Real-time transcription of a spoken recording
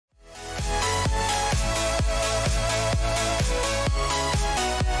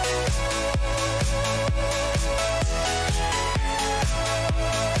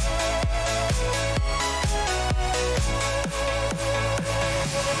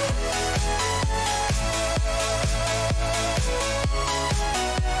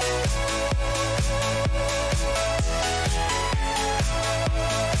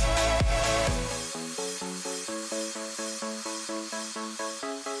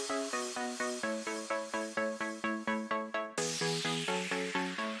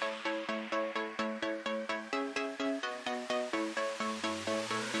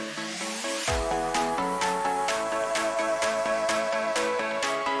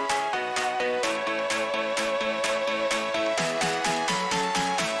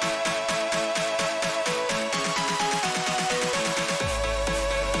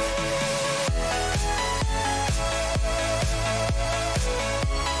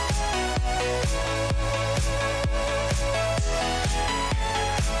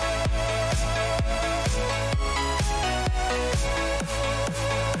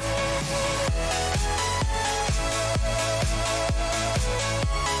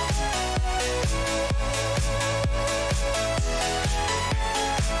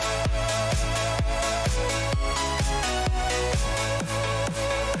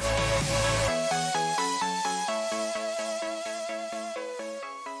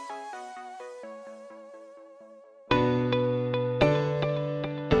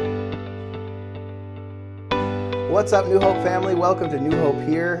What's up, New Hope family? Welcome to New Hope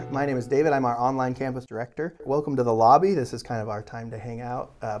Here. My name is David. I'm our online campus director. Welcome to the lobby. This is kind of our time to hang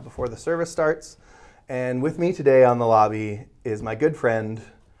out before the service starts. And with me today on the lobby is my good friend,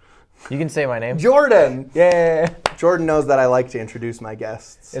 You can say my name. Jordan. Yeah. Jordan knows that I like to introduce my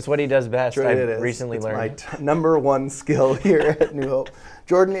guests. It's what he does best. I've recently it's learned. my number one skill here at New Hope.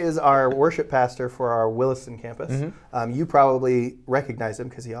 Jordan is our worship pastor for our Williston campus. Mm-hmm. You probably recognize him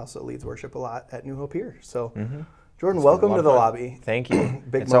because he also leads worship a lot at New Hope Here. So, Jordan, welcome to the lobby. Thank you.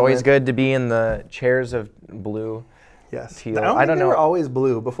 Big It's always moment. good to be in the chairs of blue. Yes. Teal. I don't think they were always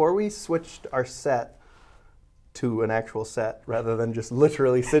blue. Before we switched our set to an actual set rather than just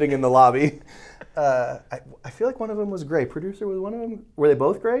literally sitting in the lobby, I feel like one of them was gray. Producer, was one of them? Were they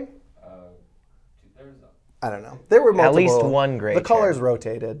both gray? I don't know. There were multiple. At least one gray The colors chair.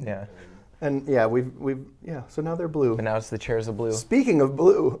 rotated. Yeah. And yeah, we've so now they're blue. But now it's the chairs of blue. Speaking of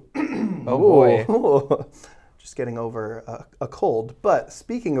blue. Oh boy. Ooh. Just getting over a cold. But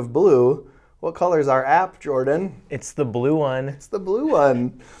speaking of blue, what color is our app, Jordan? It's the blue one. It's the blue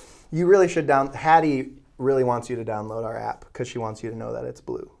one. You really should Hattie really wants you to download our app because she wants you to know that it's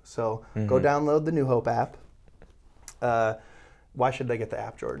blue. So go download the New Hope app. Why should they get the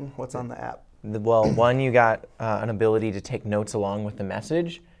app, Jordan? What's on the app? Well, one, you got an ability to take notes along with the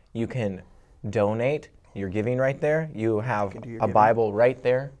message. You can donate your giving right there. You have a giving. Bible right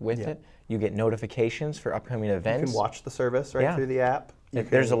there with Yeah. it. You get notifications for upcoming events. You can watch the service right through the app.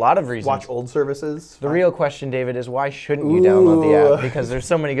 There's a lot of reasons. Watch old services. The real question, David, is why shouldn't you download the app? Because there's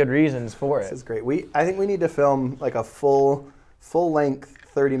so many good reasons for it. This is great. I think we need to film like a full length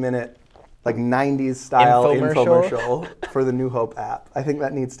 30-minute like 90s style infomercial for the New Hope app. I think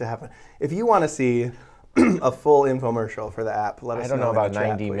that needs to happen. If you want to see a full infomercial for the app, let us know. I don't know in about the chat,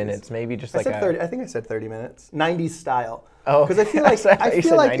 90 please. minutes, maybe just I like said 30. I think I said 30 minutes. 90s style. Oh, because I feel like you said 90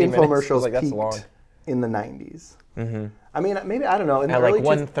 minutes. I was infomercials like, that's peaked long. in the 90s. I mean, maybe I don't know. In the At early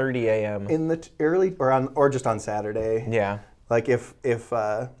like 1:30 a.m. in the early or just on Saturday. Yeah. Like if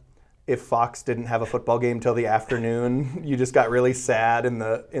Fox didn't have a football game till the afternoon, you just got really sad in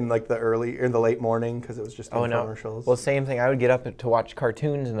the late morning because it was just infomercials. No. Well, same thing. I would get up to watch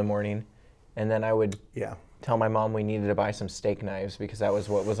cartoons in the morning, and then I would tell my mom we needed to buy some steak knives because that was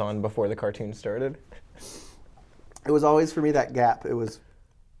what was on before the cartoon started. It was always for me that gap. It was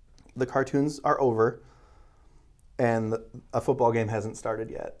the cartoons are over, and a football game hasn't started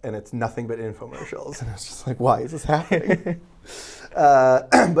yet, and it's nothing but infomercials. And it's just like, why is this happening?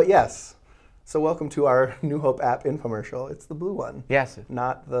 But yes, so welcome to our New Hope app infomercial. It's the blue one. Yes.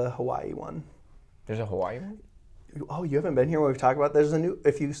 Not the Hawaii one. There's a Hawaii one? Oh, you haven't been here when we've talked about, there's a new,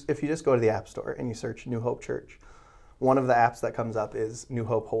 if you just go to the App Store and you search New Hope Church, one of the apps that comes up is New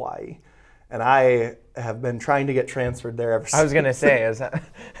Hope Hawaii. And I have been trying to get transferred there ever since. I was going to say, is that...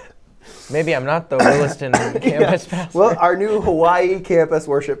 Maybe I'm not the Williston campus pastor. Well, our new Hawaii campus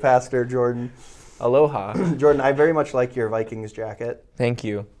worship pastor, Jordan. Aloha. Jordan, I very much like your Vikings jacket. Thank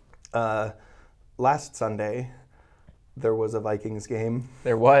you. Last Sunday, there was a Vikings game.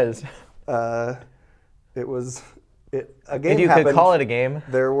 There was. A game If you happened. could call it a game.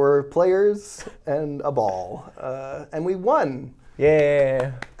 There were players and a ball, and we won.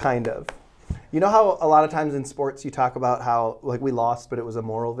 Yeah. Kind of. You know how a lot of times in sports you talk about how like we lost, but it was a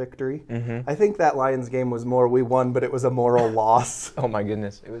moral victory? I think that Lions game was more we won, but it was a moral loss. Oh my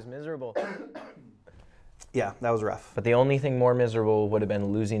goodness. It was miserable. Yeah, that was rough. But the only thing more miserable would have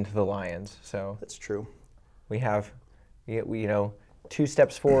been losing to the Lions. So That's true. we have, 2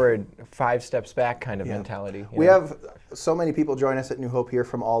 steps forward, 5 steps back kind of mentality. We have so many people join us at New Hope here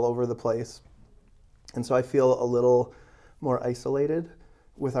from all over the place. And so I feel a little more isolated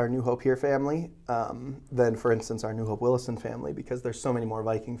with our New Hope Here family than, for instance, our New Hope Williston family, because there's so many more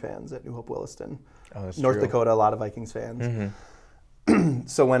Viking fans at New Hope Williston. Oh, that's North true. Dakota, a lot of Vikings fans.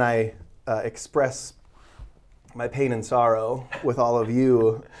 So when I express my pain and sorrow with all of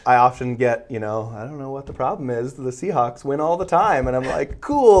you, I often get, I don't know what the problem is. The Seahawks win all the time. And I'm like,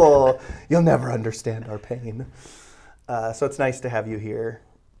 cool, you'll never understand our pain. So it's nice to have you here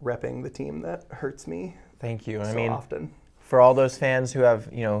repping the team that hurts me Thank you. so often. For all those fans who have,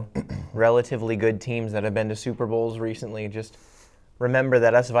 relatively good teams that have been to Super Bowls recently, just remember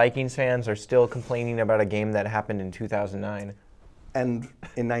that us Vikings fans are still complaining about a game that happened in 2009. And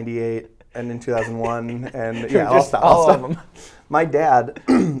in 98 and in 2001 and Just all of them. My dad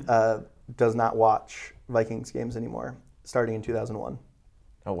does not watch Vikings games anymore, starting in 2001.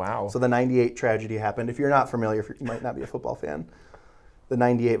 Oh, wow. So the 98 tragedy happened. If you're not familiar, you might not be a football fan. The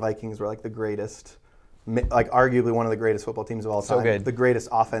 98 Vikings were like the greatest, like arguably one of the greatest football teams of all time. So good. The greatest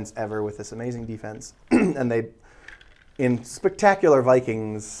offense ever with this amazing defense. And they, in spectacular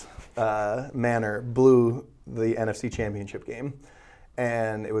Vikings manner, blew the NFC Championship game,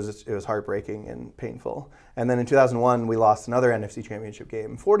 and it was heartbreaking and painful. And then in 2001, we lost another NFC Championship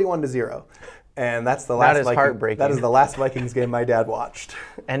game, 41-0, and that's the last. That is heartbreaking. That is the last Vikings game my dad watched.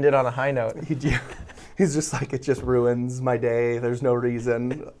 Ended on a high note. He's just like, it just ruins my day. There's no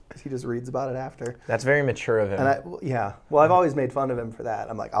reason. He just reads about it after. That's very mature of him. And well, I've always made fun of him for that.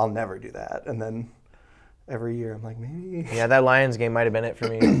 I'm like, I'll never do that. And then every year, I'm like, maybe. Yeah, that Lions game might have been it for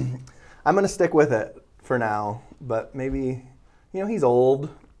me. I'm going to stick with it for now, but maybe, he's old.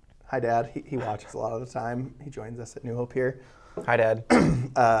 Hi, Dad. He watches a lot of the time. He joins us at New Hope here. Hi,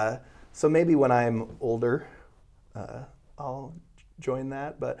 Dad. So maybe when I'm older, I'll join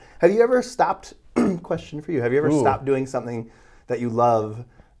that. But have you ever stopped, question for you, have you ever stopped doing something that you love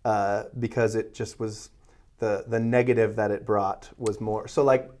because it just was, the negative that it brought was more, so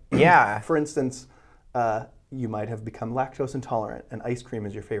like, yeah. For instance, you might have become lactose intolerant and ice cream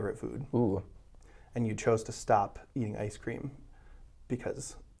is your favorite food. Ooh. And you chose to stop eating ice cream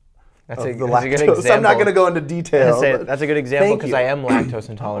because That's of a the good lactose. example. I'm not going to go into detail. That's a good example Thank because you. I am lactose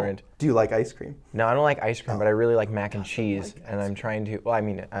intolerant. Do you like ice cream? No, I don't like ice cream, but I really like mac and cheese, and I'm trying to. Well, I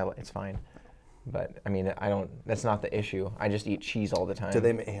mean, it's fine, but I mean, I don't. That's not the issue. I just eat cheese all the time. Do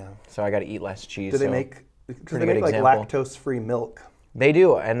they? Yeah. So I got to eat less cheese. Do they so make? Because pretty they good make like example. lactose-free milk. They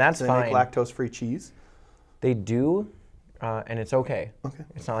do, and that's Do they fine. make lactose-free cheese? They do, and it's okay. Okay.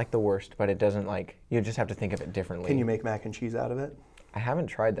 It's not like the worst, but it doesn't like. You just have to think of it differently. Can you make mac and cheese out of it? I haven't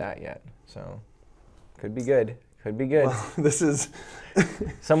tried that yet, so could be good. Could be good. Well, this is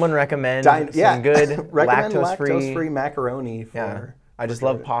Someone recommend some good recommend lactose-free. lactose-free macaroni for. Yeah, I just for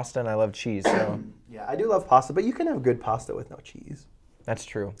love Jordan. pasta and I love cheese, so Yeah, I do love pasta, but you can have good pasta with no cheese. that's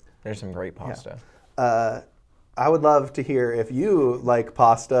true. There's some great pasta. I would love to hear if you like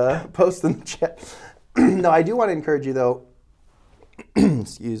pasta. Post in the chat. No, I do want to encourage you though.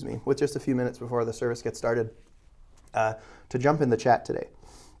 Excuse me. With just a few minutes before the service gets started, to jump in the chat today.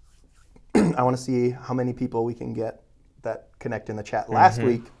 I want to see how many people we can get that connect in the chat. Last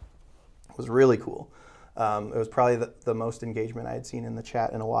week was really cool. It was probably the most engagement I had seen in the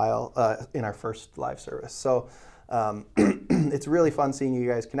chat in a while in our first live service. So it's really fun seeing you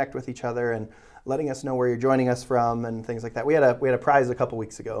guys connect with each other and letting us know where you're joining us from and things like that. We had a prize a couple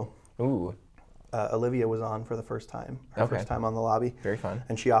weeks ago. Ooh, Olivia was on for the first time, her Okay. first time on the lobby. very fun.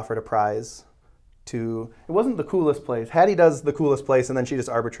 And she offered a prize to, it wasn't the coolest place. Hattie does the coolest place, and then she just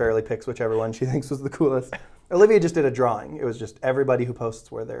arbitrarily picks whichever one she thinks was the coolest. Olivia just did a drawing. It was just everybody who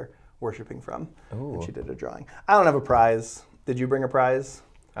posts where they're worshiping from. Ooh. And she did a drawing. I don't have a prize. Did you bring a prize?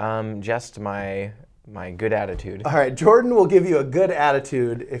 Just my good attitude. All right, Jordan will give you a good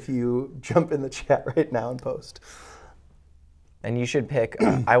attitude if you jump in the chat right now and post. And you should pick.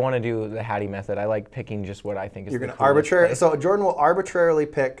 I want to do the Hattie method. I like picking just what I think is You're the going to coolest arbitrarily, place. so Jordan will arbitrarily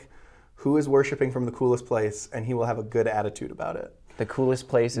pick who is worshiping from the coolest place, and he will have a good attitude about it. The coolest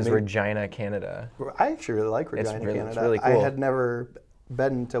place is Regina, Canada. I actually really like Regina, Canada. It's really I cool. had never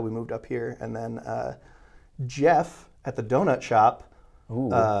been until we moved up here, and then Jeff at the donut shop,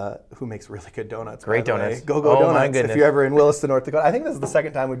 who makes really good donuts. Great by the way. donuts. Go-Go Oh, my Donuts. If goodness. you're ever in Williston, North Dakota, I think this is the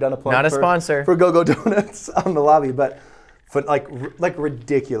second time we've done a plug Not a sponsor. for Go-Go Donuts on the lobby, but like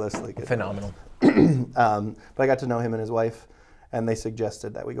ridiculously good. Phenomenal. But I got to know him and his wife, and they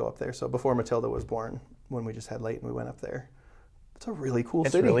suggested that we go up there. So before Matilda was born, when we just had Leighton, we went up there. It's a really cool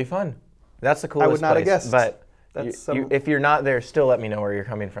It's city. really fun. That's the coolest would not have place. guessed. But That's if you're not there, still let me know where you're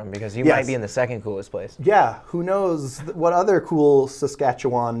coming from because you Yes. might be in the second coolest place. Yeah, who knows what other cool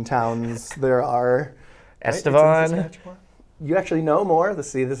Saskatchewan towns there are. Right? It's in Estevan, Saskatchewan. You actually know more?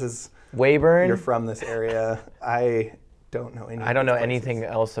 This is, Weyburn. you're from this area. I don't know any. I don't know of these places. anything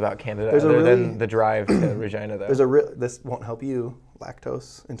else about Canada There's a other really- than the drive to Regina, though. This won't help you,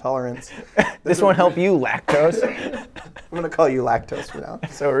 lactose intolerance. This won't help you, lactose. I'm going to call you lactose for now.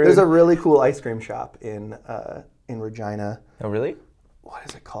 So rude. There's a really cool ice cream shop in Regina. Oh, really? What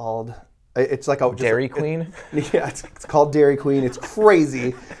is it called? It's like a Dairy Queen? Yeah, it's called Dairy Queen. It's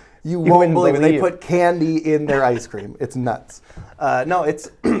crazy. You won't wouldn't believe it. They believe. put candy in their ice cream. It's nuts. No, it's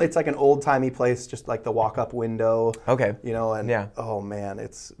like an old timey place, just like the walk up window. Okay. You know, and Yeah. oh man,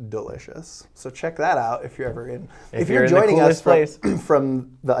 it's delicious. So check that out if you're ever in. If you're you're in the joining us coolest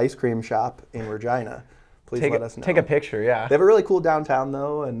from the ice cream shop in Regina, please let us know. Take a picture, yeah. They have a really cool downtown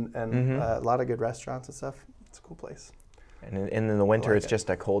though, and a lot of good restaurants and stuff. It's a cool place. And in the winter, like it's it. just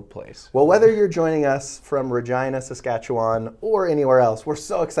a cold place. Well, whether you're joining us from Regina, Saskatchewan, or anywhere else, we're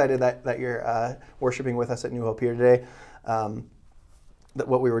so excited that you're worshiping with us at New Hope here today. that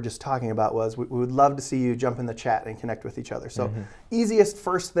what we were just talking about was we would love to see you jump in the chat and connect with each other. So easiest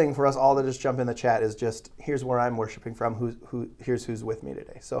first thing for us all to just jump in the chat is just, here's where I'm worshiping from, here's who's with me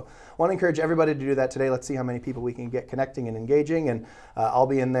today. So I want to encourage everybody to do that today. Let's see how many people we can get connecting and engaging. And I'll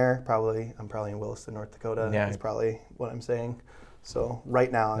be in there probably. I'm probably in Williston, North Dakota. Yeah. That's probably what I'm saying. So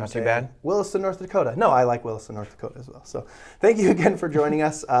right now I'm saying too bad. Williston, North Dakota. No, I like Williston, North Dakota as well. So thank you again for joining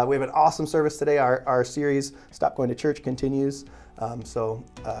us. We have an awesome service today. Our series, Stop Going to Church, continues. So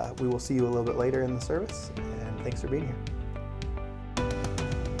we will see you a little bit later in the service. And thanks for being here.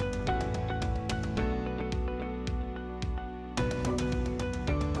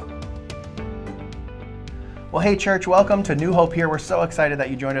 Well, hey church, welcome to New Hope here. We're so excited that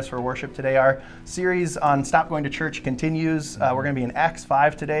you joined us for worship today. Our series on Stop Going to Church continues. We're going to be in Acts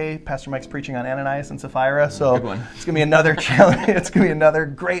 5 today. Pastor Mike's preaching on Ananias and Sapphira, so it's going to be another challenge. It's going to be another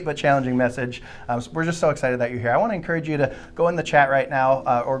great but challenging message. So we're just so excited that you're here. I want to encourage you to go in the chat right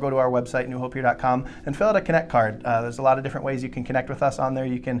now or go to our website, newhopehere.com, and fill out a Connect card. There's a lot of different ways you can connect with us on there.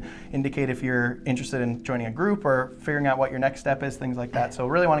 You can indicate if you're interested in joining a group or figuring out what your next step is, things like that. So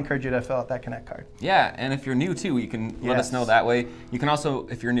really want to encourage you to fill out that Connect card. Yeah, and if you're new too, you can let us know that way. You can also,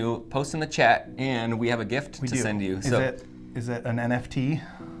 if you're new, post in the chat, and we have a gift to send you. Is it an NFT?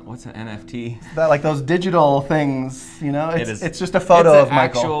 What's an NFT? That like those digital things, you know? It's just a photo of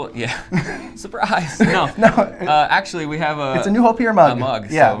Michael. Yeah. Surprise. No. Actually, we have it's a New Hope Here mug. A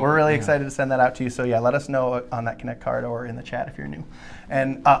mug. Yeah, we're really excited to send that out to you. So yeah, let us know on that Connect card or in the chat if you're new.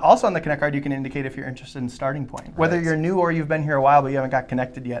 And also on the Connect card, you can indicate if you're interested in Starting Point. Whether you're new or you've been here a while but you haven't got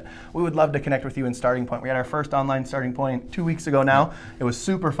connected yet, we would love to connect with you in Starting Point. We had our first online Starting Point 2 weeks ago now. It was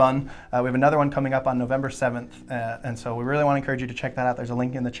super fun. We have another one coming up on November 7th. And so we really want to encourage you to check that out. There's a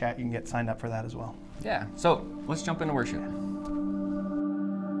link in the chat. You can get signed up for that as well. Yeah. So let's jump into worship.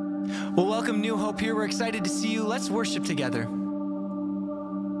 Well, welcome New Hope here. We're excited to see you. Let's worship together.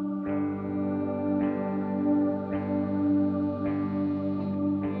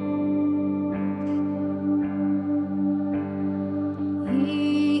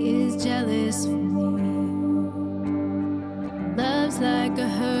 He is jealous for me. Love's like a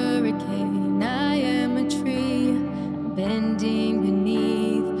hurricane. I am a tree bending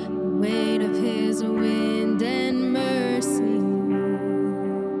beneath the weight of his wind and mercy.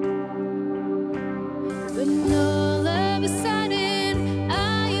 But all of a sudden,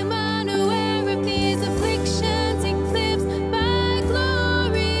 I am unaware of these afflictions eclipsed by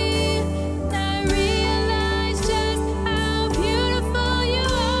glory. And I realize just how beautiful you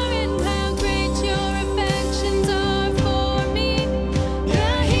are and how great your affections are for me.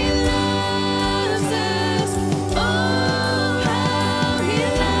 Yeah, he loves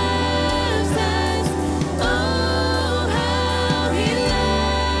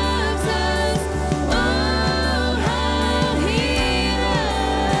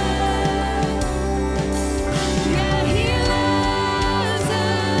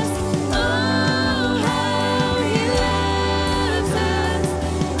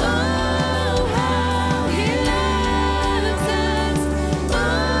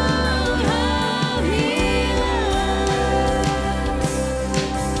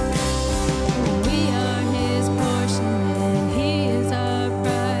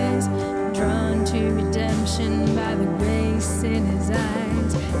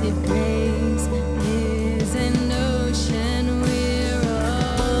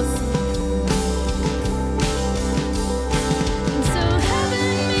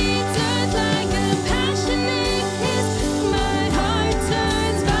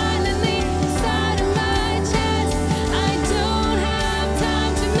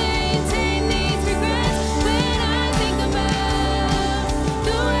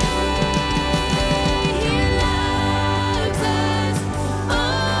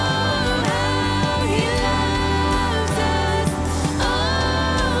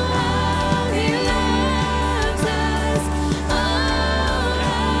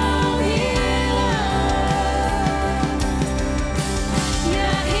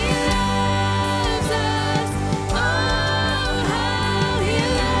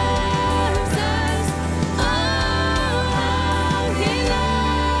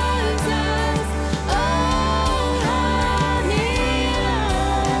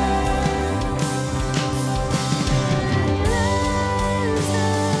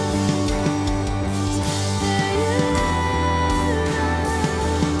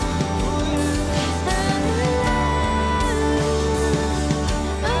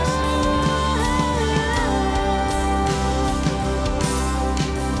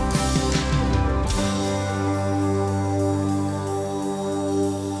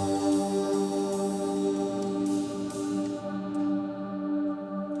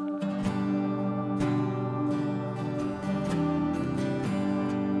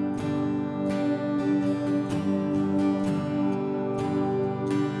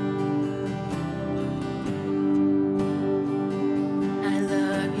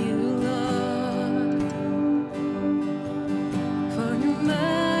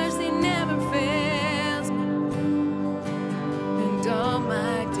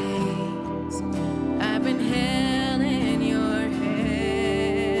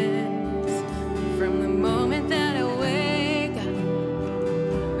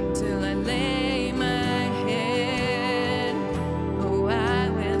lay my head, oh, I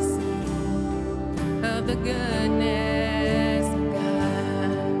will sing of the goodness of God.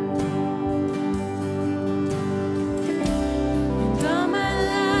 And all my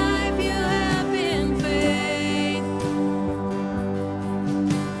life you have been faithful.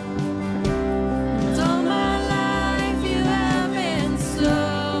 And all my life you have been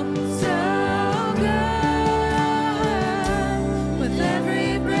so, so good. With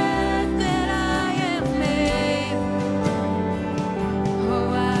every breath that I am able, oh,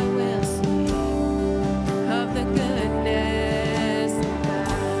 I will sing of the goodness of God.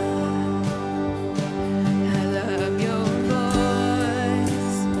 I love your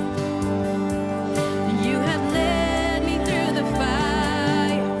voice. You have led me through the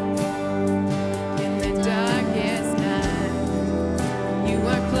fire in the darkest night. You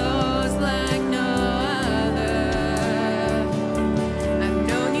are close like no other. I've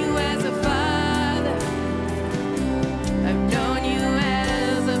known you as a father. I've known you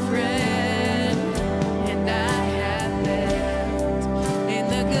as a friend, and I have lived in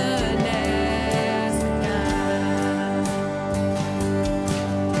the goodness of God.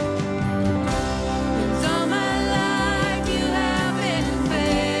 And all my life you have been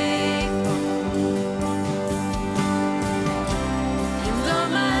faithful. And all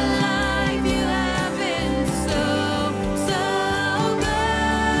my life you have been so, so good.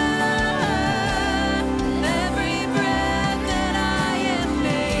 Every breath that I am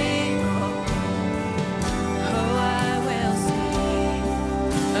able, oh, I will sing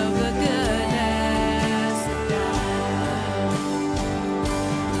of the goodness of God.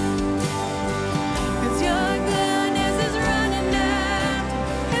 'Cause your goodness is running after,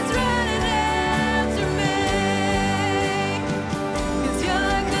 it's running after me. 'Cause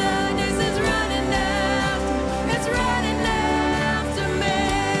your goodness is running after, it's running after me.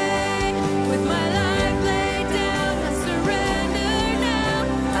 With my life laid down, I surrender now.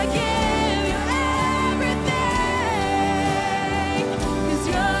 I give you everything. 'Cause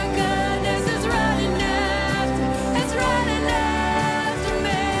your goodness is running after, it's running after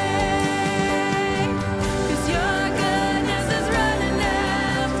me. 'Cause your goodness is running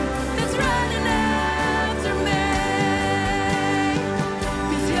after, it's running after me.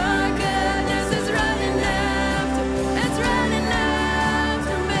 'Cause your goodness is running after, it's running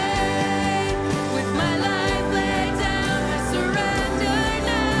after me. With my life laid down, I surrender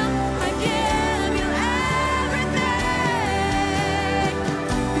now. I give you everything.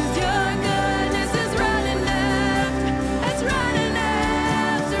 'Cause your goodness is running after, it's running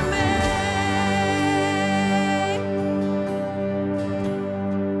after me.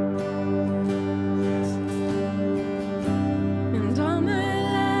 And all my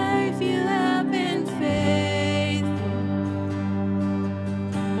life you have been faithful.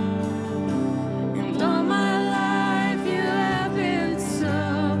 And all my life you have been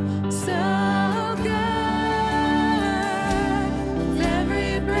so, so good. With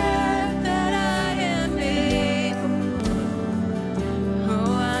every breath that I am able,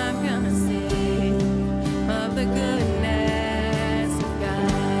 oh, I'm gonna sing of the goodness of God.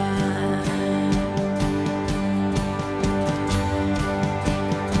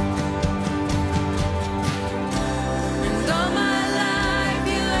 And all my life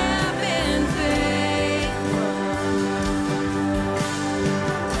you have been faithful.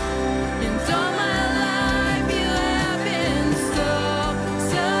 And all my life you have been so,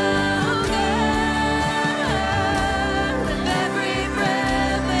 so good. With every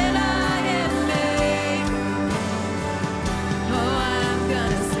breath that I am able, oh, I'm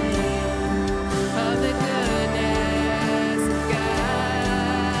gonna sing of the goodness of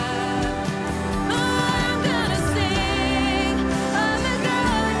God. Oh, I'm gonna sing of the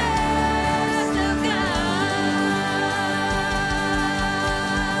goodness of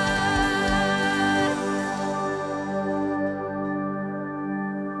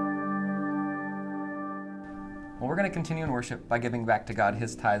Well, we're going to continue in worship by giving back to God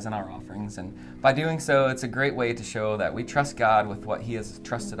His tithes and our offerings. And by doing so, it's a great way to show that we trust God with what He has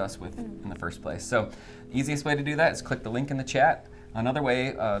trusted us with in the first place. So the easiest way to do that is click the link in the chat. Another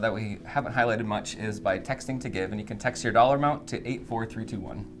way that we haven't highlighted much is by texting to give. And you can text your dollar amount to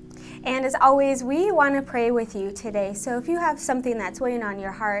 84321. And as always, we want to pray with you today. So if you have something that's weighing on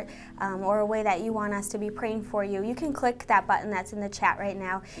your heart or a way that you want us to be praying for you, you can click that button that's in the chat right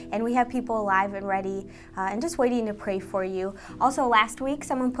now. And we have people live and ready and just waiting to pray for you. Also, last week,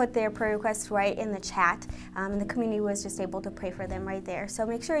 someone put their prayer requests right in the chat. And the community was just able to pray for them right there. So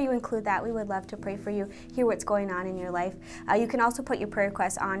make sure you include that. We would love to pray for you, hear what's going on in your life. You can also put your prayer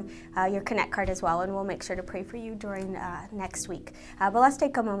requests on your Connect card as well, and we'll make sure to pray for you during next week. But let's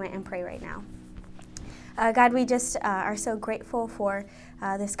take a moment and and pray right now. God, we just are so grateful for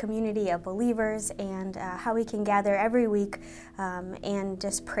this community of believers and how we can gather every week and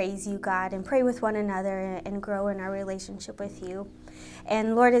just praise you, God, and pray with one another and grow in our relationship with you.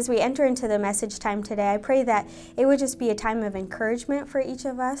 And Lord, as we enter into the message time today, I pray that it would just be a time of encouragement for each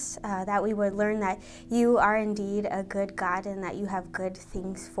of us, that we would learn that you are indeed a good God and that you have good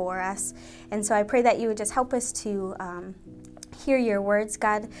things for us. And so I pray that you would just help us to hear your words,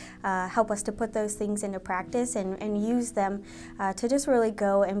 God. Help us to put those things into practice and use them to just really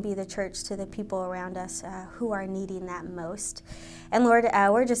go and be the church to the people around us who are needing that most. And Lord,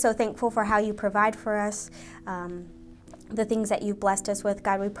 we're just so thankful for how you provide for us, the things that you've blessed us with.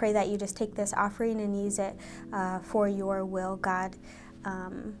 God, we pray that you just take this offering and use it for your will, God.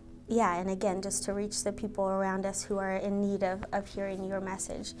 And again, just to reach the people around us who are in need of hearing your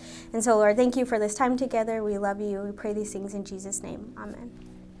message. And so, Lord, thank you for this time together. We love you. We pray these things in Jesus' name. Amen.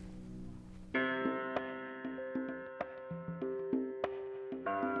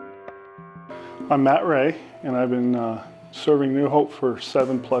 I'm Matt Ray, and I've been serving New Hope for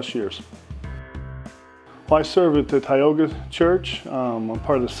 7+ years. Well, I serve at the Tioga Church. I'm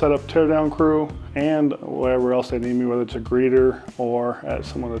part of the setup teardown crew and wherever else they need me, whether it's a greeter or at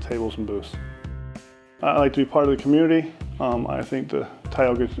some of the tables and booths. I like to be part of the community. I think the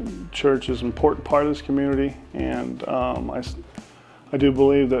Tioga Church is an important part of this community, and I do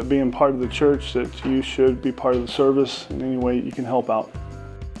believe that being part of the church, that you should be part of the service in any way you can help out.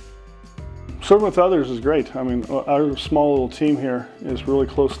 Serving with others is great. I mean, our small little team here is really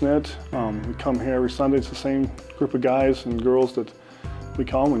close-knit. We come here every Sunday. It's the same group of guys and girls that we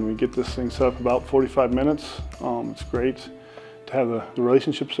come, and we get this thing set up about 45 minutes. It's great to have the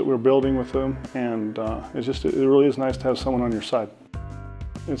relationships that we're building with them, and it really is nice to have someone on your side.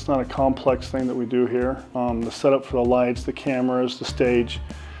 It's not a complex thing that we do here. The setup for the lights, the cameras, the stage,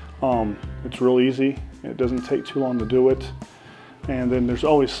 it's real easy. It doesn't take too long to do it. And then there's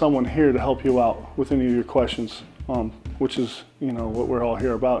always someone here to help you out with any of your questions, which is, what we're all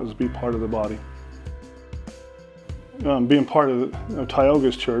here about, is be part of the body. Being part of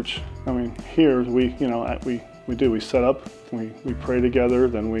Tioga's church, I mean, here we set up, we pray together,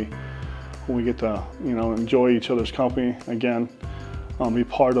 then we get to, enjoy each other's company again, be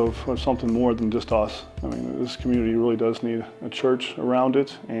part of something more than just us. I mean, this community really does need a church around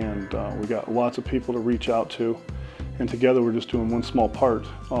it, and we got lots of people to reach out to. And together we're just doing one small part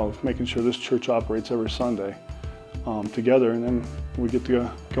of making sure this church operates every Sunday together. And then we get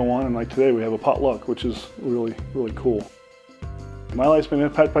to go on, and like today we have a potluck, which is really, really cool. My life's been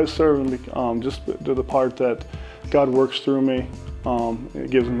impacted by serving, just to the part that God works through me.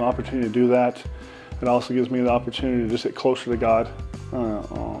 It gives me the opportunity to do that. It also gives me the opportunity to just get closer to God,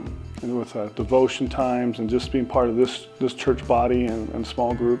 and with devotion times and just being part of this church body and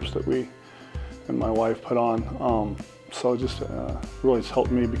small groups that we and my wife put on. So just really it's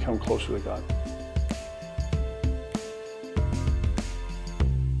helped me become closer to God.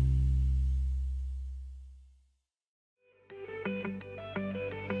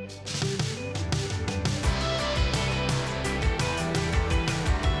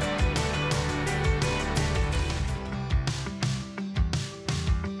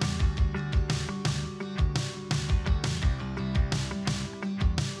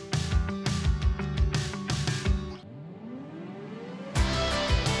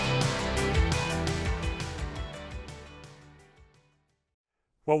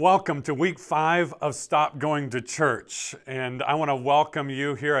 Well, welcome to week 5 of Stop Going to Church. And I want to welcome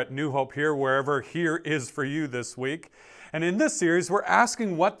you here at New Hope Here, wherever here is for you this week. And in this series, we're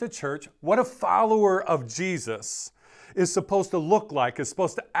asking what the church, what a follower of Jesus is supposed to look like, is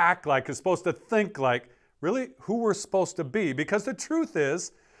supposed to act like, is supposed to think like, really who we're supposed to be. Because the truth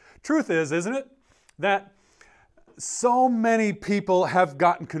is, isn't it, that so many people have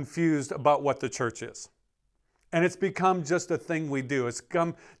gotten confused about what the church is. And it's become just a thing we do. It's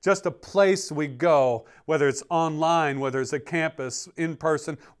become just a place we go, whether it's online, whether it's a campus, in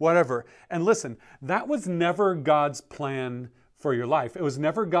person, whatever. And listen, that was never God's plan for your life. It was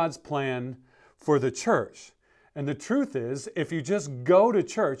never God's plan for the church. And the truth is, if you just go to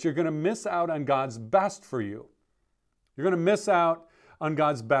church, you're going to miss out on God's best for you. You're going to miss out on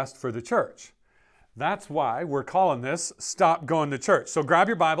God's best for the church. That's why we're calling this Stop Going to Church. So grab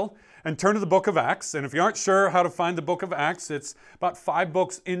your Bible and turn to the book of Acts. And if you aren't sure how to find the book of Acts, it's about 5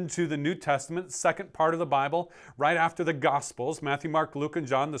 books into the New Testament, second part of the Bible, right after the Gospels, Matthew, Mark, Luke, and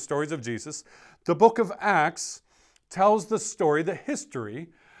John, the stories of Jesus. The book of Acts tells the story, the history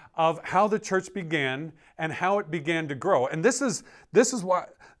of how the church began and how it began to grow. And this is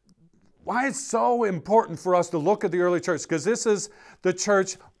why it's so important for us to look at the early church, because this is the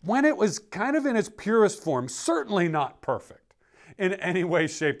church when it was kind of in its purest form, certainly not perfect in any way,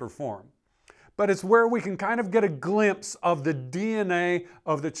 shape, or form. But it's where we can kind of get a glimpse of the DNA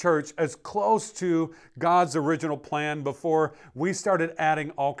of the church as close to God's original plan before we started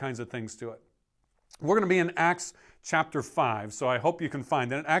adding all kinds of things to it. We're going to be in Acts chapter 5, so I hope you can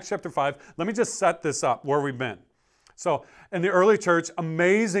find it. In Acts chapter 5, let me just set this up where we've been. So in the early church,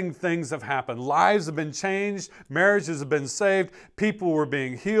 amazing things have happened. Lives have been changed, marriages have been saved, people were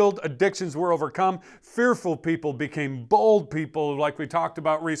being healed, addictions were overcome, fearful people became bold people like we talked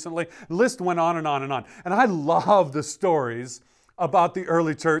about recently. The list went on and on and on. And I love the stories about the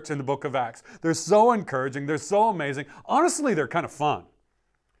early church in the book of Acts. They're so encouraging, they're so amazing. Honestly, they're kind of fun.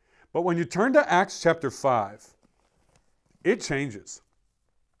 But when you turn to Acts chapter 5, it changes.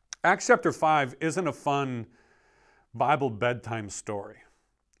 Acts chapter 5 isn't a fun Bible bedtime story.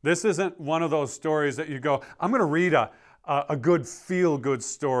 This isn't one of those stories that you go, I'm going to read a good feel-good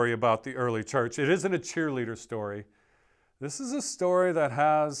story about the early church. It isn't a cheerleader story. This is a story that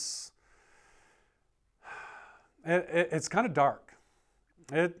has, it's kind of dark.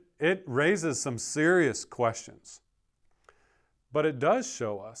 It raises some serious questions. But it does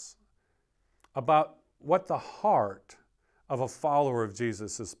show us about what the heart of a follower of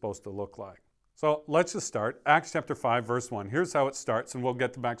Jesus is supposed to look like. So let's just start. Acts chapter 5, verse 1. Here's how it starts, and we'll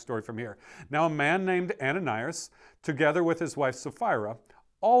get the backstory from here. Now a man named Ananias, together with his wife Sapphira,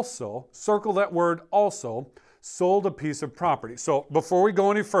 also, circle that word also, sold a piece of property. So before we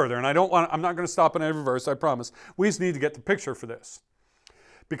go any further, and I'm not going to stop in every verse, I promise. We just need to get the picture for this,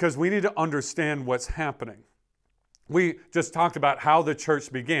 because we need to understand what's happening. We just talked about how the church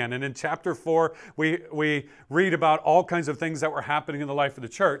began. And in chapter 4, we read about all kinds of things that were happening in the life of the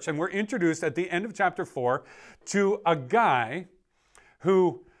church. And we're introduced at the end of chapter 4 to a guy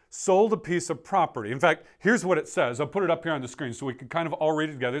who sold a piece of property. In fact, here's what it says. I'll put it up here on the screen so we can kind of all read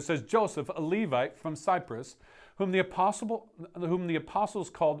it together. It says, Joseph, a Levite from Cyprus, whom the apostles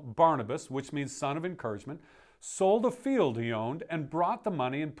called Barnabas, which means son of encouragement, sold a field he owned and brought the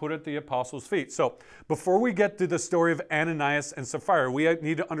money and put it at the apostles' feet. So before we get to the story of Ananias and Sapphira, we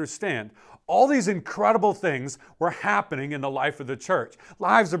need to understand all these incredible things were happening in the life of the church.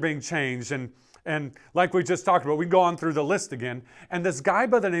 Lives are being changed, and like we just talked about, we go on through the list again. And this guy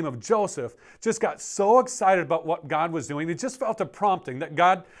by the name of Joseph just got so excited about what God was doing. He just felt a prompting that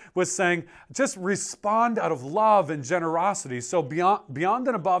God was saying, just respond out of love and generosity. So beyond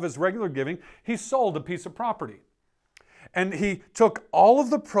and above his regular giving, he sold a piece of property. And he took all of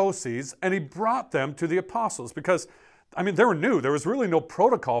the proceeds and he brought them to the apostles because, I mean, they were new. There was really no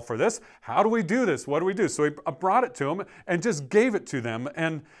protocol for this. How do we do this? What do we do? So he brought it to them and just gave it to them.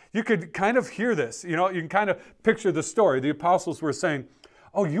 And you could kind of hear this. You know, you can kind of picture the story. The apostles were saying,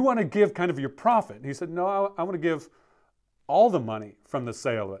 oh, you want to give kind of your profit? And he said, no, I want to give all the money from the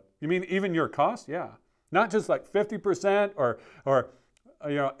sale of it. You mean even your cost? Yeah. Not just like 50% or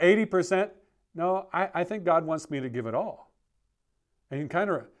 80%. No, I think God wants me to give it all. And you can kind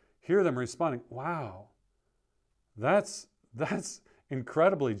of hear them responding, wow. That's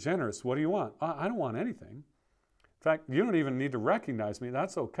incredibly generous. What do you want? I don't want anything. In fact, you don't even need to recognize me.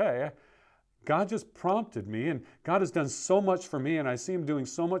 That's okay. God just prompted me, and God has done so much for me, and I see him doing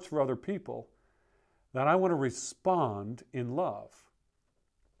so much for other people that I want to respond in love.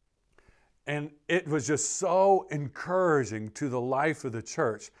 And it was just so encouraging to the life of the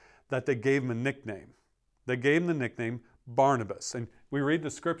church that they gave him a nickname. They gave him the nickname Barnabas. And we read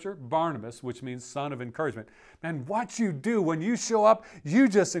the scripture, Barnabas, which means son of encouragement. Man, what you do when you show up, you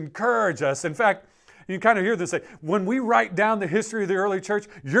just encourage us. In fact, you kind of hear this say, when we write down the history of the early church,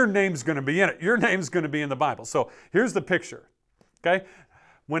 your name's going to be in it. Your name's going to be in the Bible. So here's the picture, okay?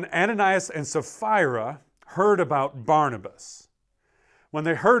 When Ananias and Sapphira heard about Barnabas, when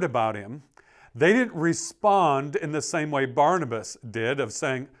they heard about him, they didn't respond in the same way Barnabas did of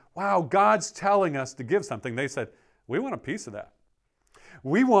saying, wow, God's telling us to give something. They said, we want a piece of that.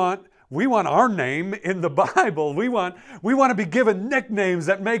 We want our name in the Bible. We want to be given nicknames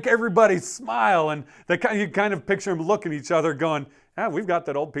that make everybody smile. And you kind of picture them looking at each other going, yeah, we've got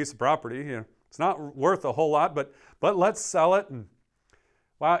that old piece of property. You know, it's not worth a whole lot, but let's sell it. And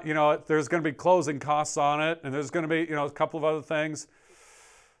well, you know, there's going to be closing costs on it, and there's going to be, you know, a couple of other things.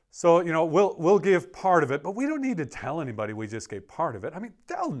 So, you know, we'll give part of it, but we don't need to tell anybody we just gave part of it. I mean,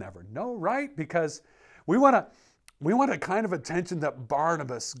 they'll never know, right? Because we want a kind of attention that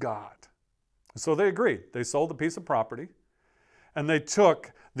Barnabas got. So they agreed. They sold a piece of property, and they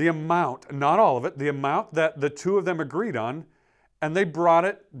took the amount, not all of it, the amount that the two of them agreed on, and they brought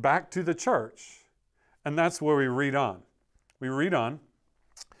it back to the church. And that's where we read on. We read on.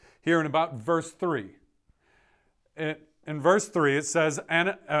 here in about verse 3. In verse 3, it says,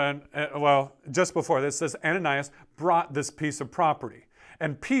 just before this, it says, Ananias brought this piece of property.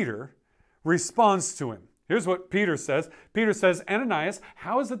 And Peter responds to him. Here's what Peter says. Peter says, Ananias,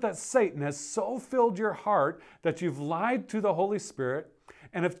 how is it that Satan has so filled your heart that you've lied to the Holy Spirit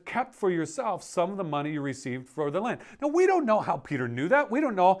and have kept for yourself some of the money you received for the land? Now, we don't know how Peter knew that. We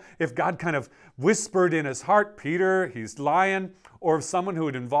don't know if God kind of whispered in his heart, Peter, he's lying, or if someone who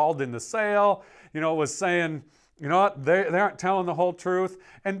had involved in the sale, was saying, you know what, they aren't telling the whole truth.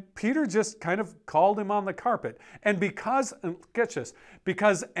 And Peter just kind of called him on the carpet. And because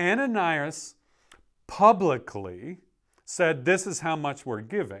Ananias publicly said, this is how much we're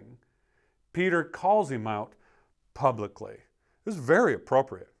giving, Peter calls him out publicly. It was very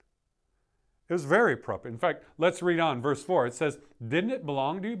appropriate. It was very appropriate. In fact, let's read on. Verse 4, it says, didn't it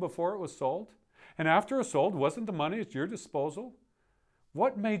belong to you before it was sold? And after it was sold, wasn't the money at your disposal?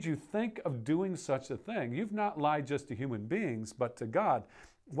 What made you think of doing such a thing? You've not lied just to human beings, but to God.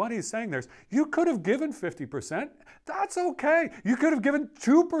 What he's saying there is, you could have given 50%. That's okay. You could have given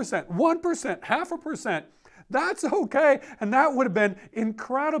 2%, 1%, 0.5%. That's okay. And that would have been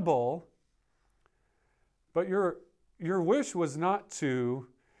incredible. But your wish was not to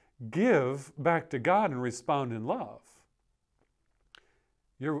give back to God and respond in love.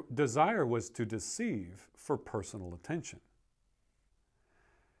 Your desire was to deceive for personal attention.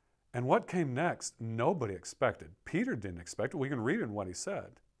 And what came next, nobody expected. Peter didn't expect it. We can read in what he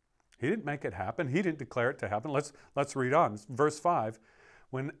said. He didn't make it happen. He didn't declare it to happen. Let's read on. Verse 5,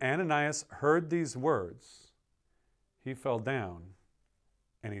 when Ananias heard these words, he fell down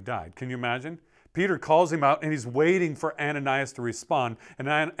and he died. Can you imagine? Peter calls him out and he's waiting for Ananias to respond. And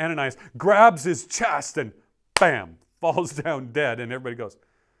Ananias grabs his chest and bam, falls down dead. And everybody goes,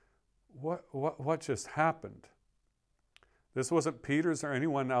 what just happened? This wasn't Peter's or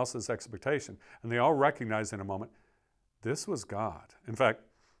anyone else's expectation. And they all recognized in a moment, this was God. In fact,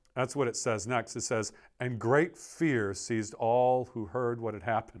 that's what it says next. It says, and great fear seized all who heard what had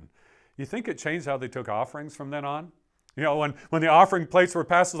happened. You think it changed how they took offerings from then on? When the offering plates were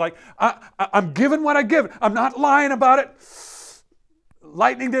passed, it's like, I'm giving what I give. I'm not lying about it.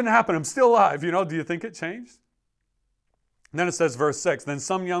 Lightning didn't happen. I'm still alive. Do you think it changed? And then it says, verse 6, then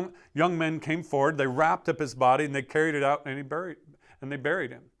some young men came forward, they wrapped up his body, and they carried it out, and they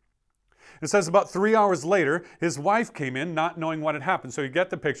buried him. It says about 3 hours later, his wife came in, not knowing what had happened. So you get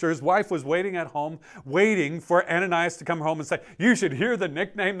the picture. His wife was waiting at home, waiting for Ananias to come home and say, you should hear the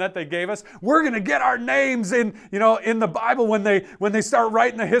nickname that they gave us. We're going to get our names in the Bible when they start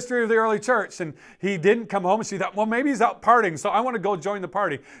writing the history of the early church. And he didn't come home, and she thought, well, maybe he's out partying, so I want to go join the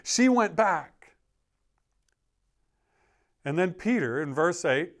party. She went back. And then Peter, in verse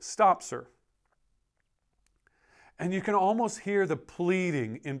 8, stops her. And you can almost hear the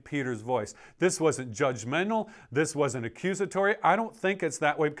pleading in Peter's voice. This wasn't judgmental. This wasn't accusatory. I don't think it's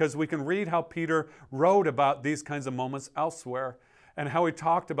that way because we can read how Peter wrote about these kinds of moments elsewhere and how he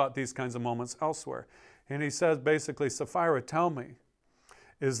talked about these kinds of moments elsewhere. And he says basically, Sapphira, tell me,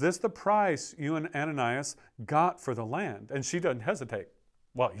 is this the price you and Ananias got for the land? And she doesn't hesitate.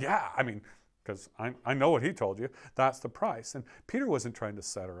 Well, yeah, because I know what he told you. That's the price. And Peter wasn't trying to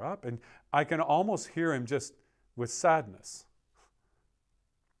set her up. And I can almost hear him just with sadness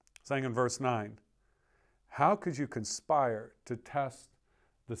saying in verse 9, how could you conspire to test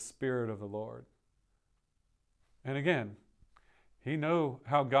the Spirit of the Lord? And again, he knew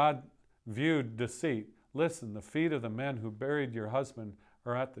how God viewed deceit. Listen, the feet of the men who buried your husband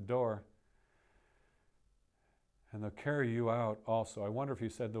are at the door, and they'll carry you out also. I wonder if he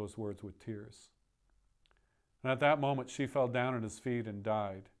said those words with tears. And at that moment, she fell down at his feet and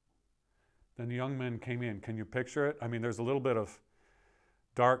died. Then the young men came in. Can you picture it? There's a little bit of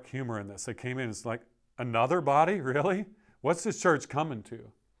dark humor in this. They came in, it's like, another body? Really? What's this church coming to?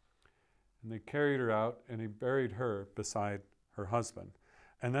 And they carried her out, and he buried her beside her husband.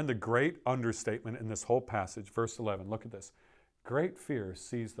 And then the great understatement in this whole passage, verse 11, look at this. Great fear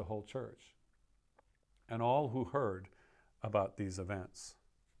seized the whole church and all who heard about these events.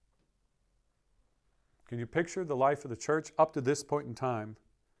 Can you picture the life of the church? Up to this point in time,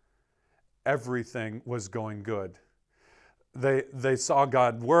 everything was going good. They saw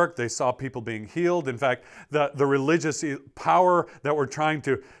God work. They saw people being healed. In fact, the religious power that were trying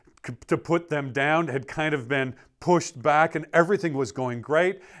to put them down had kind of been pushed back, and everything was going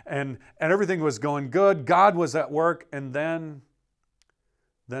great, and everything was going good. God was at work, and then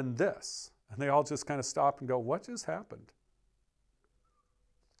this. And they all just kind of stop and go, what just happened?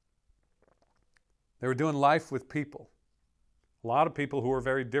 They were doing life with people, a lot of people who were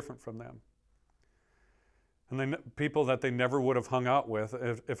very different from them. and people that they never would have hung out with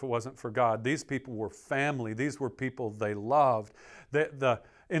if it wasn't for God. These people were family. These were people they loved.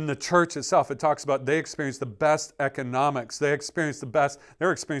 In the church itself, it talks about they experienced the best economics. They're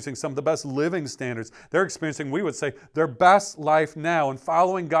experiencing some of the best living standards. They're experiencing, we would say, their best life now. And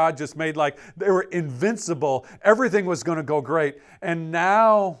following God just made like they were invincible. Everything was going to go great. And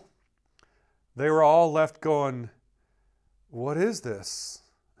now they were all left going, what is this?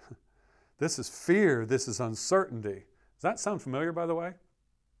 This is fear. This is uncertainty. Does that sound familiar, by the way?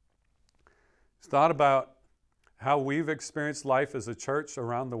 Thought about how we've experienced life as a church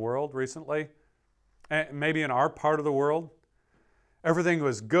around the world recently, and maybe in our part of the world. Everything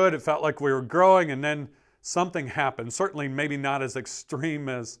was good. It felt like we were growing, and then something happened. Certainly maybe not as extreme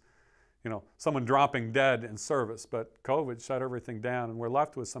as, someone dropping dead in service, but COVID shut everything down, and we're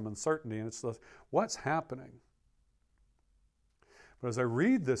left with some uncertainty, and it's what's happening? But as I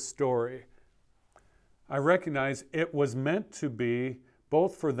read this story, I recognize it was meant to be,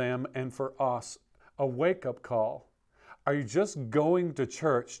 both for them and for us, a wake-up call. Are you just going to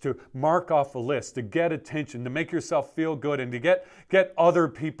church to mark off a list, to get attention, to make yourself feel good, and to get other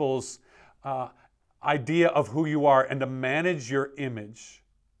people's idea of who you are and to manage your image?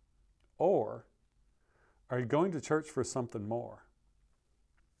 Or are you going to church for something more?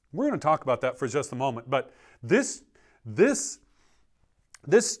 We're going to talk about that for just a moment, but this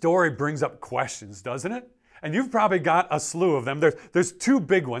story brings up questions, doesn't it? And you've probably got a slew of them. There's two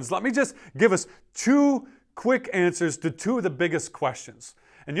big ones. Let me just give us two quick answers to two of the biggest questions.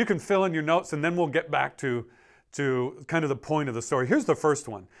 And you can fill in your notes, and then we'll get back to kind of the point of the story. Here's the first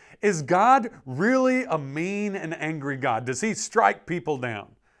one. Is God really a mean and angry God? Does He strike people down?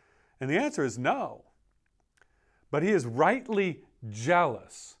 And the answer is no. But He is rightly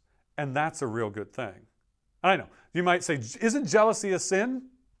jealous, and that's a real good thing. I know. You might say, isn't jealousy a sin?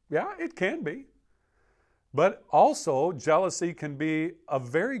 Yeah, it can be. But also, jealousy can be a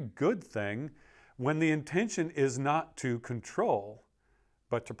very good thing when the intention is not to control,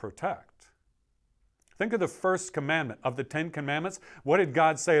 but to protect. Think of the first commandment of the 10 Commandments. What did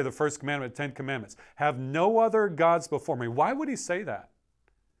God say of the first commandment of the 10 Commandments? Have no other gods before me. Why would He say that?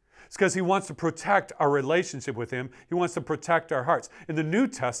 It's because He wants to protect our relationship with Him. He wants to protect our hearts. In the New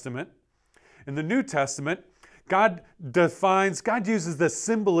Testament, God uses the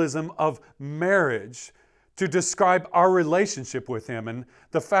symbolism of marriage to describe our relationship with Him, and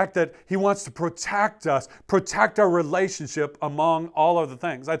the fact that He wants to protect us, protect our relationship among all other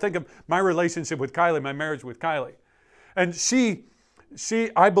things. I think of my relationship with Kylie, my marriage with Kylie. And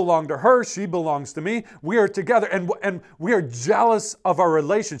I belong to her, she belongs to me. We are together, and we are jealous of our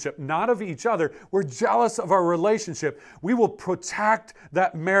relationship, not of each other. We're jealous of our relationship. We will protect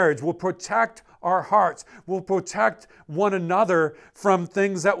that marriage. We'll protect our hearts. We'll protect one another from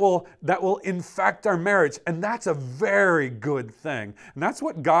things that will infect our marriage. And that's a very good thing. And that's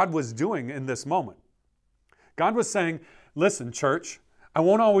what God was doing in this moment. God was saying, listen, church, I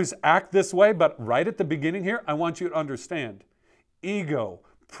won't always act this way, but right at the beginning here, I want you to understand. Ego,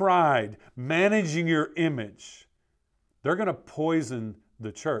 pride, managing your image, they're going to poison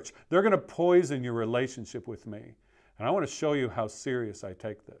the church. They're going to poison your relationship with me. And I want to show you how serious I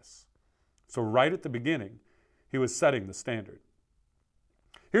take this. So right at the beginning, He was setting the standard.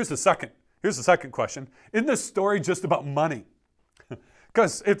 Here's the second question. Isn't this story just about money?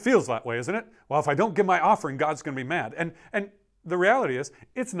 Because it feels that way, isn't it? Well, if I don't give my offering, God's going to be mad. And the reality is,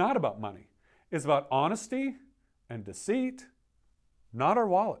 it's not about money. It's about honesty and deceit, not our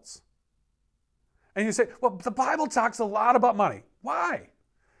wallets. And you say, well, the Bible talks a lot about money. Why?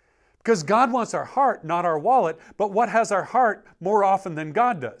 Because God wants our heart, not our wallet. But what has our heart more often than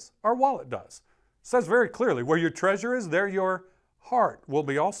God does? Our wallet does. It says very clearly, where your treasure is, there your heart will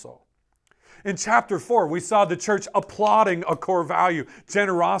be also. In chapter 4, we saw the church applauding a core value,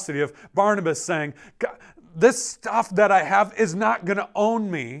 generosity, of Barnabas saying, this stuff that I have is not going to own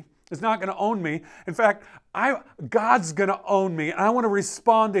me. It's not going to own me. In fact, God's going to own me, and I want to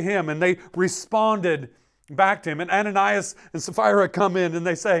respond to Him. And they responded back to Him. And Ananias and Sapphira come in and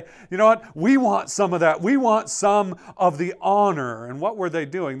they say, you know what? We want some of that. We want some of the honor. And what were they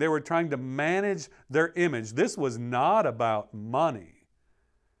doing? They were trying to manage their image. This was not about money.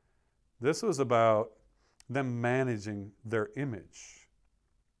 This was about them managing their image.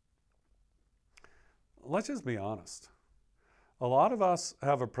 Let's just be honest. A lot of us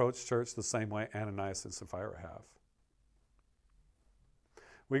have approached church the same way Ananias and Sapphira have.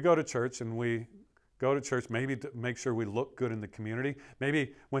 We go to church and we go to church maybe to make sure we look good in the community.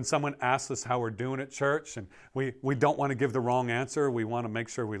 Maybe when someone asks us how we're doing at church and we don't want to give the wrong answer, we want to make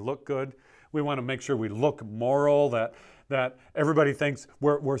sure we look good. We want to make sure we look moral, that that everybody thinks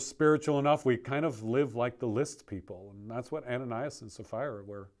we're spiritual enough. We kind of live like the list people, and that's what Ananias and Sapphira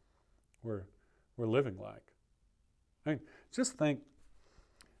were living like. I mean, just think,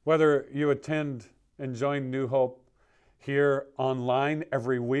 whether you attend and join New Hope here online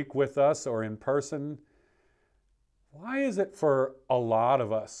every week with us or in person, why is it for a lot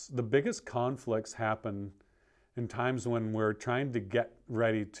of us the biggest conflicts happen in times when we're trying to get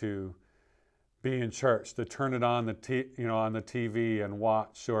ready to be in church, to turn it on on the TV and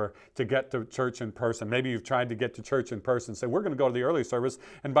watch, or to get to church in person? Maybe you've tried to get to church in person, say, we're going to go to the early service,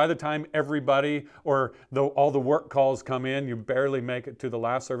 and by the time everybody or all the work calls come in, you barely make it to the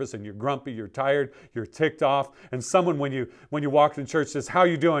last service, and you're grumpy, you're tired, you're ticked off, and someone, when you walk in church, says, how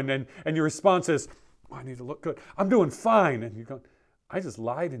you doing? And your response is, oh, I need to look good. I'm doing fine. And you go, I just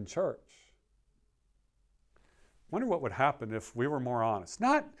lied in church. Wonder what would happen if we were more honest.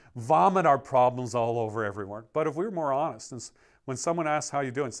 Not vomit our problems all over everyone, but if we were more honest. And when someone asks how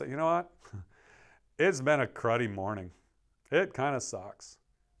you doing, say, you know what? It's been a cruddy morning. It kind of sucks.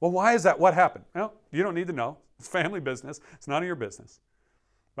 Well, why is that? What happened? Well, you don't need to know. It's family business. It's none of your business.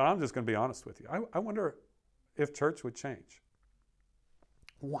 But I'm just going to be honest with you. I wonder if church would change.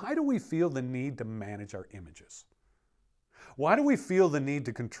 Why do we feel the need to manage our images? Why do we feel the need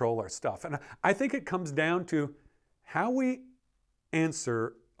to control our stuff? And I think it comes down to how we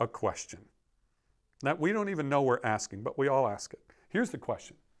answer a question that we don't even know we're asking, but we all ask it. Here's the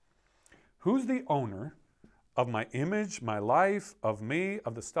question. Who's the owner of my image, my life, of me,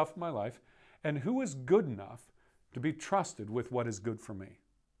 of the stuff of my life, and who is good enough to be trusted with what is good for me?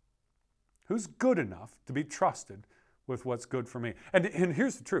 Who's good enough to be trusted with what's good for me? And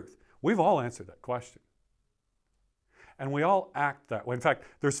here's the truth. We've all answered that question. And we all act that way. In fact,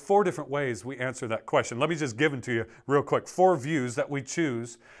 there's 4 different ways we answer that question. Let me just give them to you real quick. 4 views that we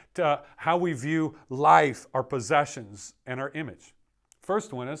choose to how we view life, our possessions, and our image.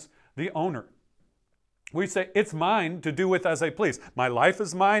 First one is the owner. We say, it's mine to do with as I please. My life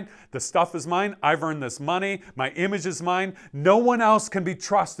is mine. The stuff is mine. I've earned this money. My image is mine. No one else can be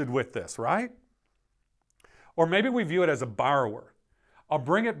trusted with this, right? Or maybe we view it as a borrower. I'll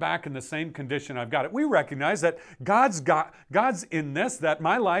bring it back in the same condition I've got it. We recognize that God's in this, that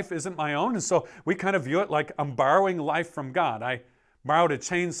my life isn't my own, and so we kind of view it like I'm borrowing life from God. I borrowed a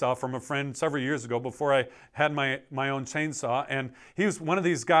chainsaw from a friend several years ago before I had my own chainsaw, and he was one of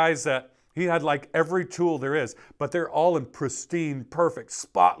these guys that he had like every tool there is, but they're all in pristine, perfect,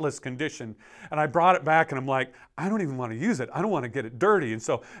 spotless condition. And I brought it back and I'm like, I don't even want to use it. I don't want to get it dirty. And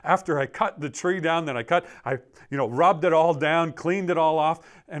so after I cut the tree down that I cut, I rubbed it all down, cleaned it all off.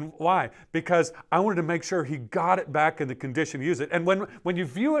 And why? Because I wanted to make sure he got it back in the condition to use it. And when you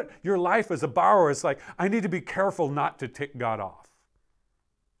view it, your life as a borrower, it's like, I need to be careful not to tick God off.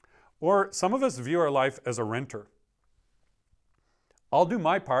 Or some of us view our life as a renter. I'll do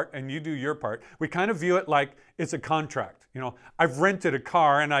my part and you do your part. We kind of view it like it's a contract. I've rented a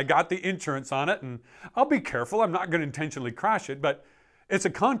car and I got the insurance on it, and I'll be careful. I'm not going to intentionally crash it, but it's a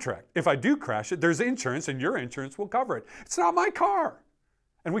contract. If I do crash it, there's insurance and your insurance will cover it. It's not my car.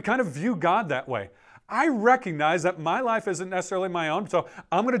 And we kind of view God that way. I recognize that my life isn't necessarily my own, so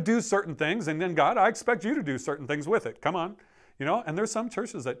I'm going to do certain things, and then God, I expect you to do certain things with it. Come on. And there's some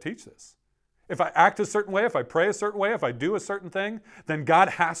churches that teach this. If I act a certain way, if I pray a certain way, if I do a certain thing, then God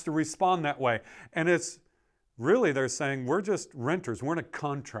has to respond that way. And it's really, they're saying we're just renters. We're in a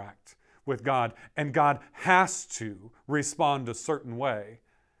contract with God, and God has to respond a certain way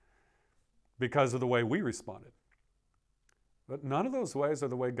because of the way we responded. But none of those ways are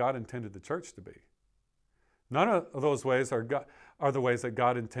the way God intended the church to be. None of those ways are the ways that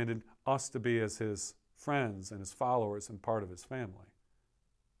God intended us to be as His friends and His followers and part of His family.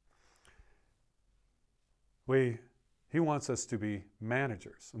 He wants us to be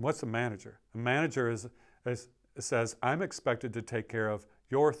managers. And what's a manager? A manager says, I'm expected to take care of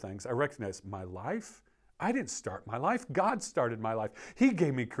your things. I recognize my life. I didn't start my life. God started my life. He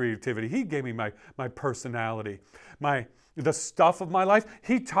gave me creativity. He gave me my personality, the stuff of my life.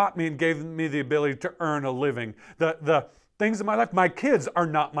 He taught me and gave me the ability to earn a living. The things in my life, my kids are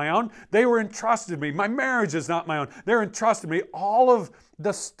not my own. They were entrusted me. My marriage is not my own. They're entrusted me. All of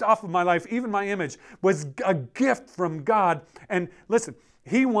the stuff of my life, even my image, was a gift from God. And listen,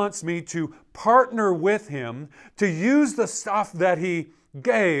 He wants me to partner with Him to use the stuff that He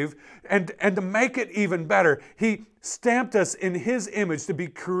gave and to make it even better. He stamped us in His image to be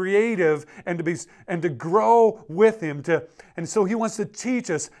creative and to grow with Him. And so He wants to teach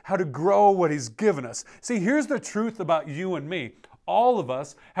us how to grow what He's given us. See, here's the truth about you and me. All of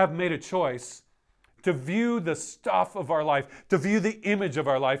us have made a choice to view the stuff of our life, to view the image of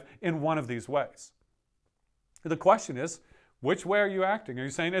our life in one of these ways. The question is, which way are you acting? Are you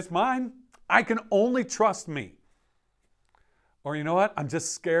saying, it's mine, I can only trust me? Or you know what, I'm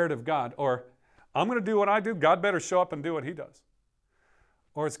just scared of God. Or I'm going to do what I do, God better show up and do what he does.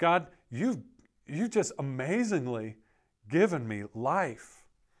 Or it's, God, you've just amazingly given me life.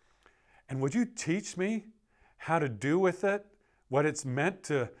 And would you teach me how to do with it what it's meant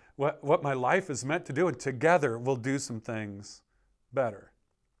to, what my life is meant to do, and together we'll do some things better.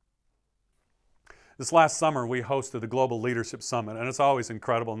 This last summer we hosted the Global Leadership Summit, and it's always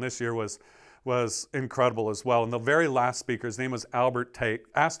incredible, and this year was incredible as well. And the very last speaker, his name was Albert Tate,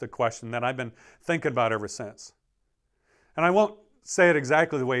 asked a question that I've been thinking about ever since. And I won't say it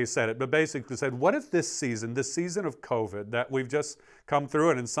exactly the way he said it, but basically said, what if this season of COVID that we've just come through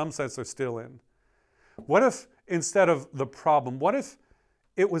and in some sense are still in, what if instead of the problem, what if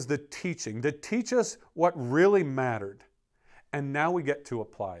it was the teaching to teach us what really mattered, and now we get to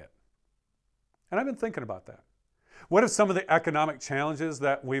apply it? And I've been thinking about that. What if some of the economic challenges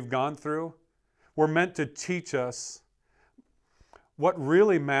that we've gone through were meant to teach us what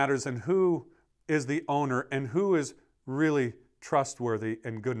really matters and who is the owner and who is really trustworthy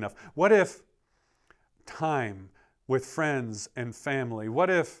and good enough? What if time with friends and family, what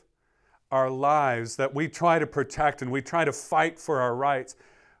if our lives that we try to protect and we try to fight for our rights,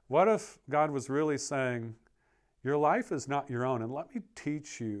 what if God was really saying, your life is not your own, and let me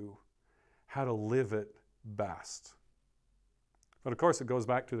teach you how to live it best? But of course it goes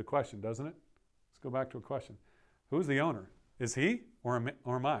back to the question, doesn't it? Let's go back to a question. Who's the owner? Is he or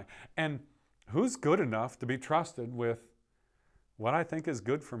am I? And who's good enough to be trusted with what I think is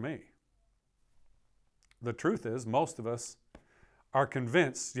good for me? The truth is, most of us are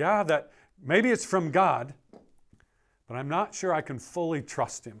convinced, yeah, that maybe it's from God, but I'm not sure I can fully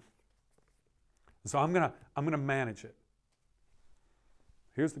trust him. So I'm gonna manage it.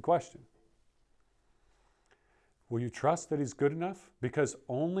 Here's the question. Will you trust that he's good enough? Because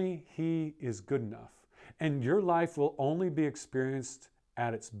only he is good enough. And your life will only be experienced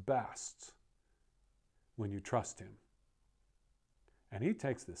at its best when you trust him. And he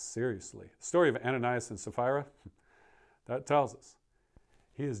takes this seriously. The story of Ananias and Sapphira, that tells us.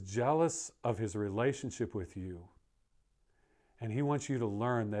 He is jealous of his relationship with you. And he wants you to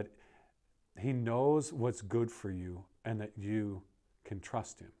learn that he knows what's good for you and that you can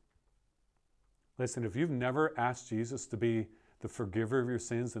trust him. Listen, if you've never asked Jesus to be the forgiver of your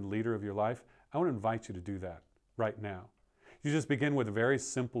sins and leader of your life, I want to invite you to do that right now. You just begin with a very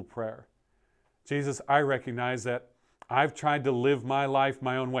simple prayer. Jesus, I recognize that I've tried to live my life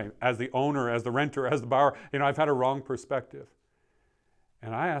my own way. As the owner, as the renter, as the borrower, I've had a wrong perspective.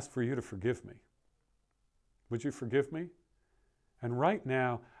 And I ask for you to forgive me. Would you forgive me? And right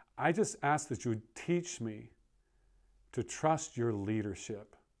now, I just ask that you would teach me to trust your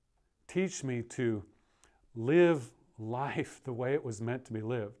leadership. Teach me to live life the way it was meant to be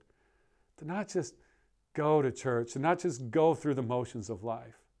lived. To not just go to church, to not just go through the motions of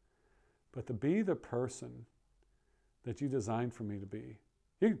life, but to be the person that you designed for me to be.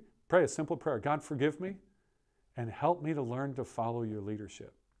 You can pray a simple prayer. God, forgive me and help me to learn to follow your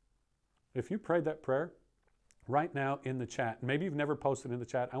leadership. If you prayed that prayer, right now in the chat, maybe you've never posted in the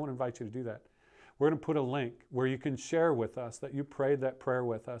chat, I want to invite you to do that. We're going to put a link where you can share with us that you prayed that prayer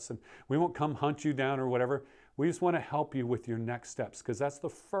with us, and we won't come hunt you down or whatever. We just want to help you with your next steps, because that's the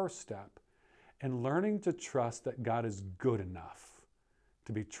first step in learning to trust that God is good enough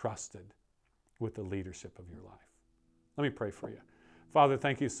to be trusted with the leadership of your life. Let me pray for you. Father,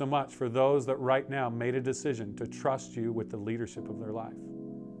 thank you so much for those that right now made a decision to trust you with the leadership of their life.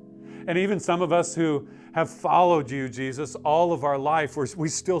 And even some of us who have followed you, Jesus, all of our life, we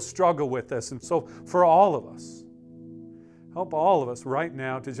still struggle with this. And so for all of us, help all of us right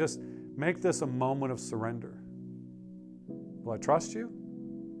now to just make this a moment of surrender. Will I trust you?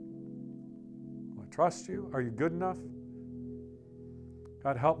 Will I trust you? Are you good enough?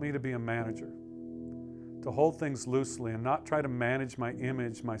 God, help me to be a manager, to hold things loosely and not try to manage my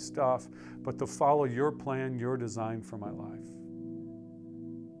image, my stuff, but to follow your plan, your design for my life.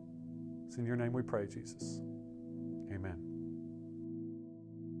 It's in your name we pray, Jesus. Amen.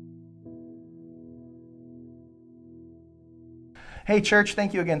 Hey church,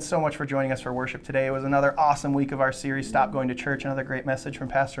 thank you again so much for joining us for worship today. It was another awesome week of our series, Stop Going to Church. Another great message from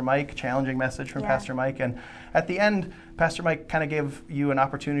Pastor Mike, challenging message from Pastor Mike. And at the end, Pastor Mike kind of gave you an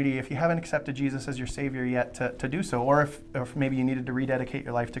opportunity, if you haven't accepted Jesus as your Savior yet, to do so, or if maybe you needed to rededicate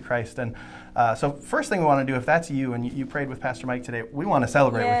your life to Christ. And so first thing we want to do, if that's you and you prayed with Pastor Mike today, we want to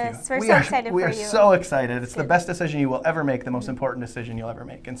celebrate with you. We're so excited for you. We are so excited. It's the best decision you will ever make, the most important decision you'll ever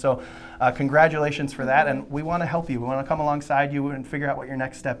make. And so congratulations for that, and we want to help you. We want to come alongside you and figure out what your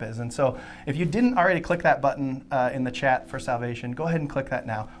next step is. And so if you didn't already click that button in the chat for salvation, go ahead and click that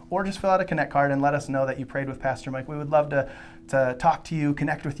now. Or just fill out a Connect card and let us know that you prayed with Pastor Mike. We would love to talk to you,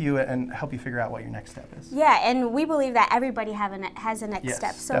 connect with you, and help you figure out what your next step is. Yeah, and we believe that everybody has a next Yes,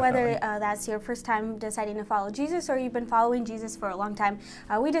 step. So definitely. whether that's your first time deciding to follow Jesus or you've been following Jesus for a long time,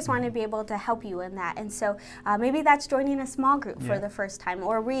 we just want to be able to help you in that. And so maybe that's joining a small group for the first time,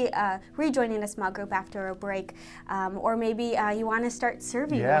 or rejoining a small group after a break, or maybe you want to start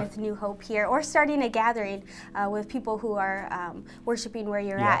serving with New Hope here, or starting a gathering with people who are worshiping where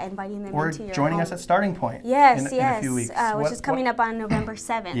you're at, inviting them into your joining home. us at Starting Point in a few weeks. Which is coming up on November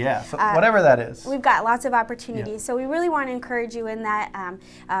 7th. Yeah, so whatever that is. We've got lots of opportunities, so we really want to encourage you in that.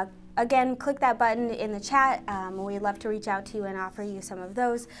 Again, click that button in the chat. We'd love to reach out to you and offer you some of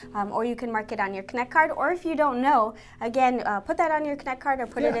those. Or you can mark it on your Connect card. Or if you don't know, again, put that on your Connect card or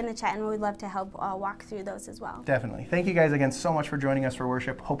put it in the chat, and we'd love to help walk through those as well. Definitely. Thank you guys again so much for joining us for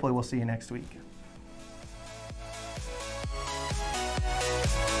worship. Hopefully we'll see you next week.